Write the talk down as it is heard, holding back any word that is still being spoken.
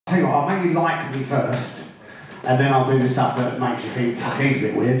tell you what, I'll make you like me first, and then I'll do the stuff that makes you think, fuck, he's a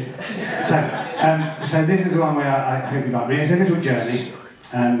bit weird. So this is the one where I hope you like me. It's a little journey,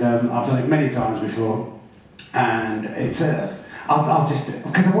 and I've done it many times before, and it's I'll just,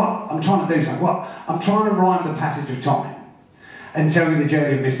 because of what I'm trying to do, so I'm trying to rhyme the passage of time and tell you the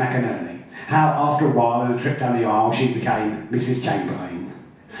journey of Miss McInerney. How after a while, in a trip down the aisle, she became Mrs. Chamberlain.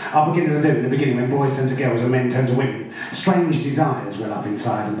 Our beginners do at the beginning, when boys turn to girls and men turn to women. Strange desires well up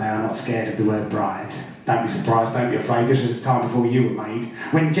inside, and they are not scared of the word bride. Don't be surprised, don't be afraid, this was the time before you were made,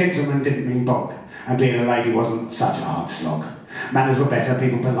 when gentlemen didn't mean bog, and being a lady wasn't such a hard slog. Manners were better,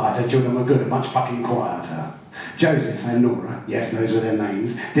 people politer, children were good and much fucking quieter. Joseph and Nora, yes, those were their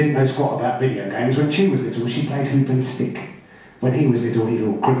names, didn't know squat about video games. When she was little, she played hoop and stick. When he was little, he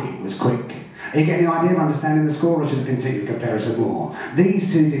thought cricket was quick. Are you getting the idea of understanding the score, or should I continue comparison more?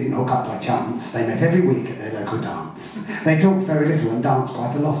 These two didn't hook up by chance. They met every week at their local dance. They talked very little and danced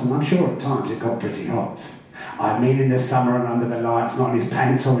quite a lot, and I'm sure at times it got pretty hot. I mean, in the summer and under the lights, not in his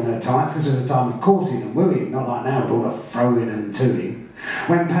pants or in her tights. This was a time of courting and wooing, not like now with all the throwing and toing.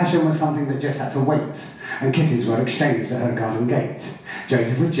 When passion was something that just had to wait, and kisses were exchanged at her garden gate.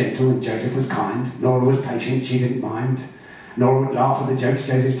 Joseph was gentle and Joseph was kind. Nora was patient, she didn't mind. Nora would laugh at the jokes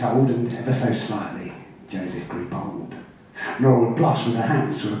Joseph told, and ever so slightly, Joseph grew bold. Nora would blush with her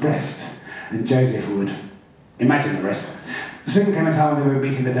hands to her breast, and Joseph would imagine the rest. Soon came a time when they were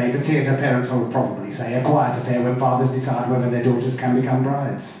meeting the day for tears. Her parents would probably say a quiet affair when fathers decide whether their daughters can become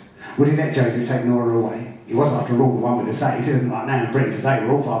brides. Would he let Joseph take Nora away? He was, after all, the one with the say. It isn't like now in Britain today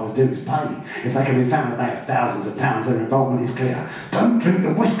where all fathers do is pay. If they can be found that they have thousands of pounds, their involvement is clear. Don't drink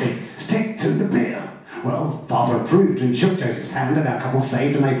the whiskey, stick to the beer. Well, father approved and shook Joseph's hand, and our couple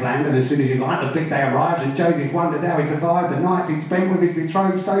saved and they planned, and as soon as you like, the big day arrived, and Joseph wondered how he'd survived the nights he'd spent with his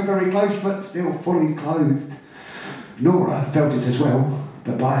betrothed, so very close but still fully clothed. Nora felt it as well,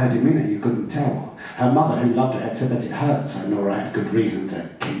 but by her demeanour you couldn't tell. Her mother, who loved her, had said that it hurt, so Nora had good reason to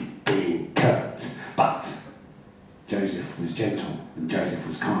keep being curt. But Joseph was gentle and Joseph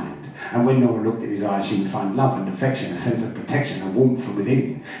was kind, and when Nora looked at his eyes she would find love and affection, a sense of protection and warmth from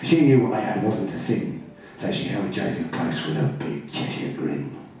within. She knew what they had wasn't a sin, so she held Joseph close with a big Cheshire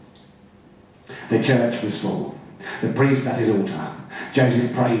grin. The church was full. The priest at his altar.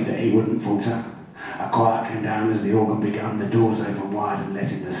 Joseph prayed that he wouldn't falter. A quiet came down as the organ begun, the doors opened wide and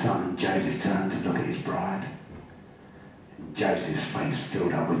let in the sun, and Joseph turned to look at his bride. Joseph's face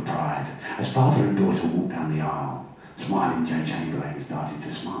filled up with pride as father and daughter walked down the aisle. Smiling Joe Chamberlain started to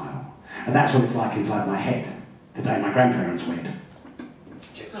smile. And that's what it's like inside my head, the day my grandparents wed.